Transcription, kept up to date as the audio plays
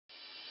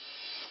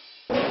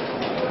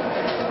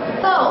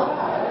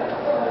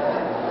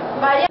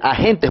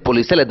agentes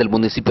policiales del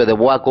municipio de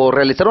Boaco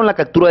realizaron la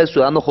captura del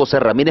ciudadano José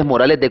Ramírez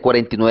Morales, de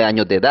 49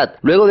 años de edad,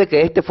 luego de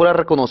que este fuera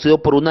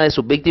reconocido por una de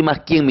sus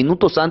víctimas, quien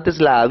minutos antes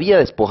la había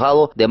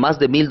despojado de más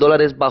de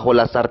 $1.000 bajo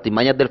las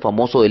artimañas del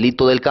famoso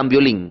delito del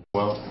cambiolín.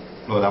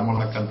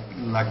 Logramos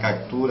la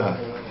captura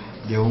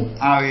de un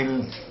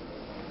hábil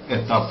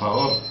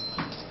estafador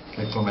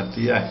que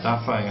cometía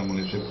estafa en el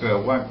municipio de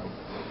Boaco.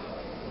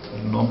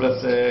 El nombre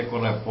se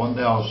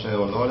corresponde a José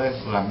Dolores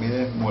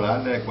Ramírez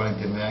Morales, de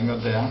 49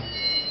 años de edad.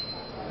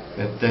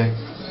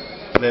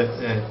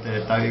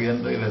 Está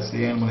viviendo y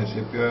reside en el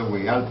municipio de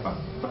Huigalpa.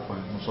 Pues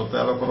nosotros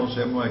ya lo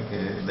conocemos, de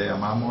que le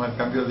llamamos el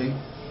cambiolín,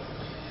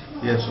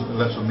 y en su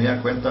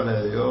resumida cuenta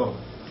le dio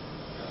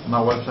una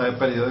bolsa de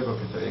periódicos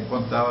que se había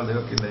encontrado, le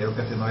dijo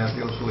que si no había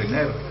sido su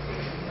dinero.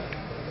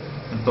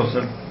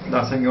 Entonces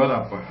la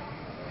señora, pues,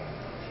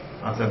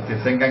 a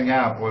sentirse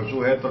engañada por el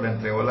sujeto, le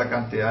entregó la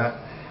cantidad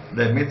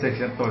de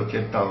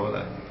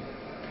 $1.680.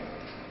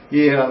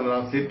 Y al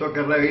ratito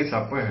que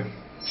revisa, pues,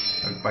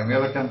 el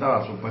pañuelo que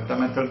andaba,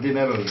 supuestamente el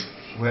dinero, el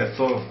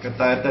sujeto que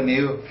está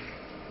detenido,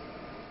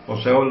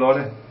 José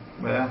Dolores,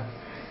 ¿verdad?,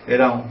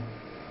 era una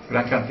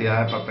gran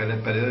cantidad de papeles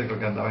periódicos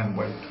que andaba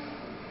envuelto.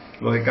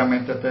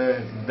 Lógicamente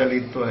este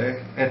delito es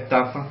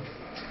estafa.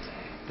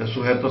 Este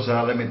sujeto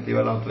será remitido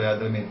a la autoridad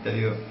del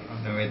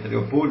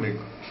Ministerio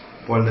Público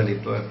por el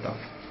delito de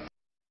estafa.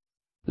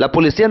 La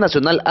Policía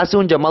Nacional hace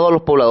un llamado a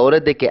los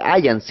pobladores de que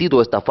hayan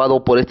sido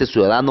estafados por este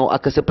ciudadano a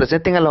que se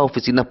presenten a las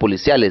oficinas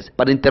policiales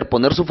para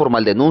interponer su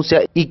formal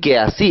denuncia, y que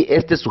así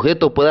este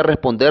sujeto pueda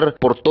responder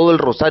por todo el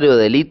rosario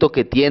de delito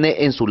que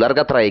tiene en su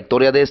larga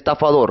trayectoria de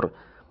estafador.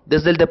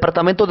 Desde el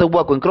departamento de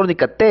Boaco, en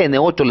Crónica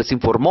TN8, les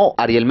informó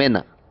Ariel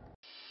Mena.